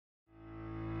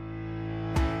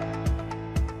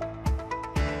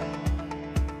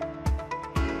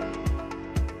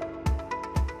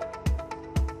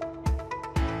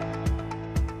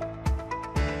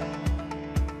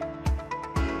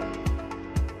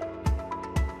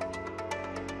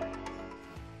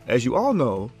As you all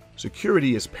know,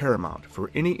 security is paramount for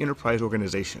any enterprise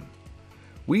organization.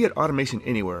 We at Automation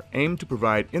Anywhere aim to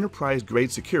provide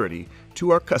enterprise-grade security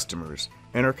to our customers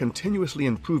and are continuously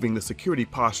improving the security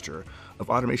posture of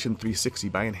Automation 360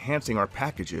 by enhancing our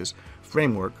packages,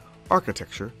 framework,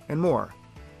 architecture, and more.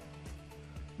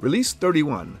 Release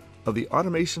 31 of the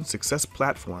Automation Success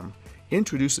Platform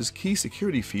introduces key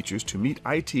security features to meet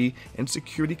IT and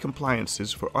security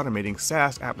compliances for automating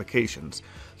SaaS applications,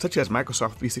 such as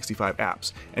Microsoft 365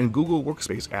 apps and Google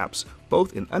Workspace apps,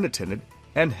 both in unattended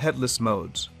and headless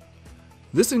modes.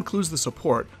 This includes the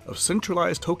support of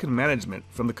centralized token management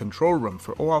from the control room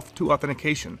for OAuth 2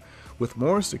 authentication, with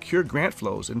more secure grant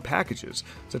flows in packages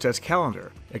such as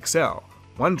Calendar, Excel,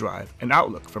 OneDrive, and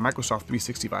Outlook for Microsoft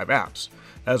 365 apps,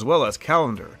 as well as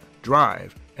Calendar,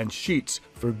 Drive, and Sheets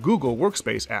for Google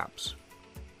Workspace apps.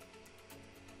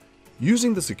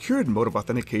 Using the secured mode of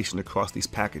authentication across these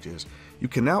packages, you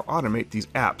can now automate these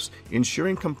apps,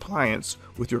 ensuring compliance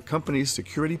with your company's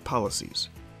security policies.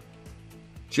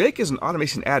 Jake is an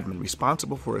automation admin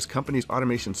responsible for his company's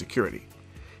automation security.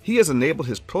 He has enabled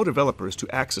his pro developers to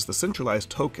access the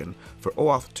centralized token for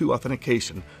OAuth 2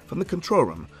 authentication from the control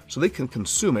room so they can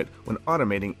consume it when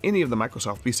automating any of the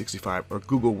Microsoft 365 or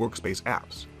Google Workspace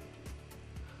apps.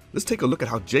 Let's take a look at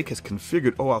how Jake has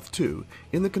configured OAuth 2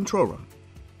 in the control room.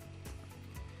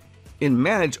 In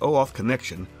Manage OAuth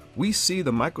Connection, we see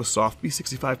the Microsoft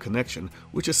 365 connection,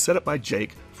 which is set up by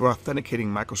Jake for authenticating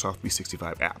Microsoft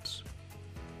 365 apps.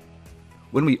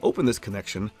 When we open this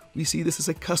connection, we see this is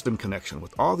a custom connection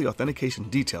with all the authentication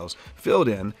details filled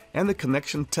in and the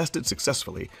connection tested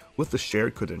successfully with the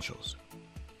shared credentials.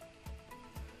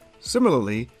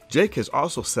 Similarly, Jake has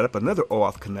also set up another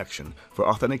OAuth connection for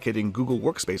authenticating Google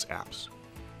Workspace apps.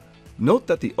 Note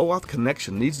that the OAuth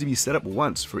connection needs to be set up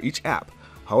once for each app.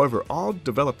 However, all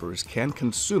developers can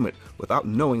consume it without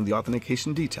knowing the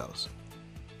authentication details.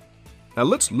 Now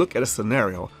let's look at a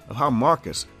scenario of how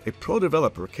Marcus, a pro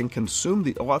developer, can consume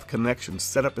the OAuth connection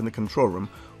set up in the control room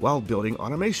while building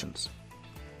automations.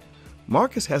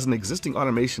 Marcus has an existing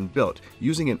automation built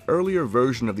using an earlier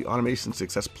version of the Automation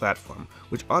Success Platform,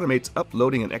 which automates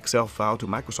uploading an Excel file to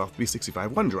Microsoft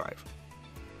 365 OneDrive.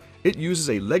 It uses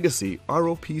a legacy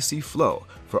ROPC flow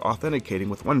for authenticating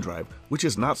with OneDrive, which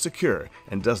is not secure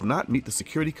and does not meet the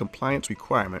security compliance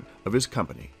requirement of his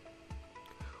company.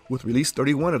 With Release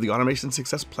 31 of the Automation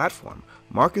Success Platform,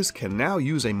 Marcus can now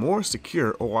use a more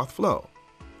secure OAuth flow.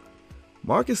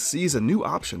 Marcus sees a new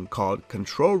option called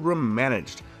Control Room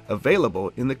Managed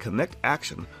available in the Connect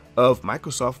action of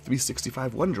Microsoft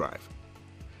 365 OneDrive.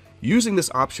 Using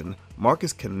this option,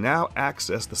 Marcus can now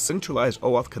access the centralized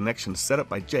OAuth connection set up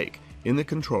by Jake in the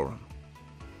control room.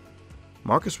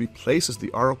 Marcus replaces the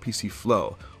ROPC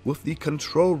flow with the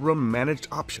Control Room Managed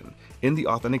option in the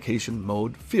Authentication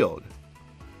Mode field.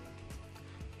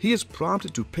 He is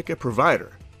prompted to pick a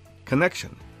provider,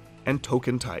 connection, and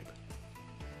token type.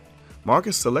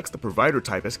 Marcus selects the provider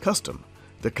type as custom,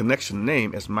 the connection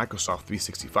name as Microsoft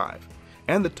 365,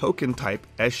 and the token type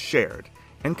as shared,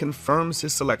 and confirms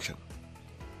his selection.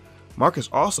 Marcus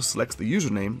also selects the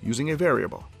username using a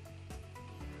variable.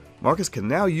 Marcus can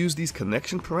now use these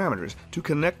connection parameters to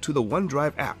connect to the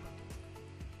OneDrive app.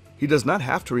 He does not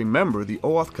have to remember the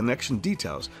OAuth connection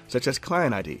details such as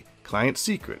client ID, client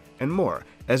secret, and more,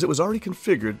 as it was already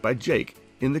configured by Jake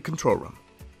in the control room.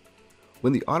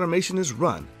 When the automation is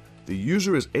run, the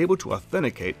user is able to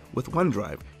authenticate with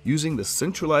OneDrive using the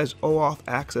centralized OAuth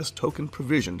access token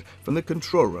provisioned from the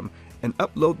control room and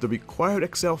upload the required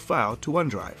Excel file to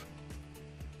OneDrive.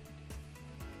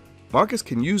 Marcus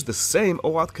can use the same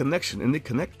OAuth connection in the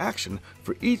Connect action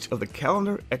for each of the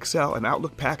Calendar, Excel, and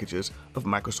Outlook packages of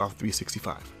Microsoft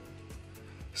 365.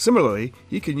 Similarly,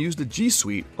 he can use the G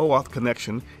Suite OAuth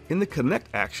connection in the Connect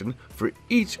action for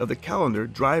each of the Calendar,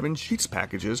 Drive, and Sheets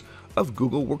packages of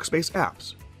Google Workspace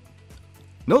apps.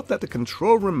 Note that the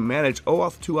Control Room Manage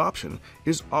OAuth 2 option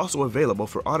is also available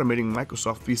for automating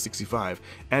Microsoft 365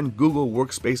 and Google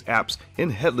Workspace apps in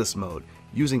headless mode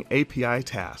using API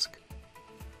Task.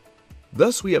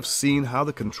 Thus, we have seen how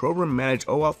the Control Room Manage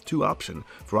OAuth 2 option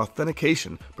for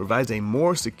authentication provides a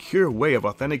more secure way of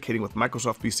authenticating with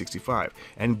Microsoft 365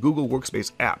 and Google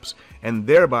Workspace apps, and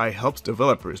thereby helps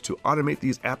developers to automate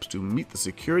these apps to meet the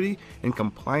security and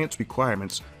compliance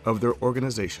requirements of their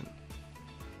organization.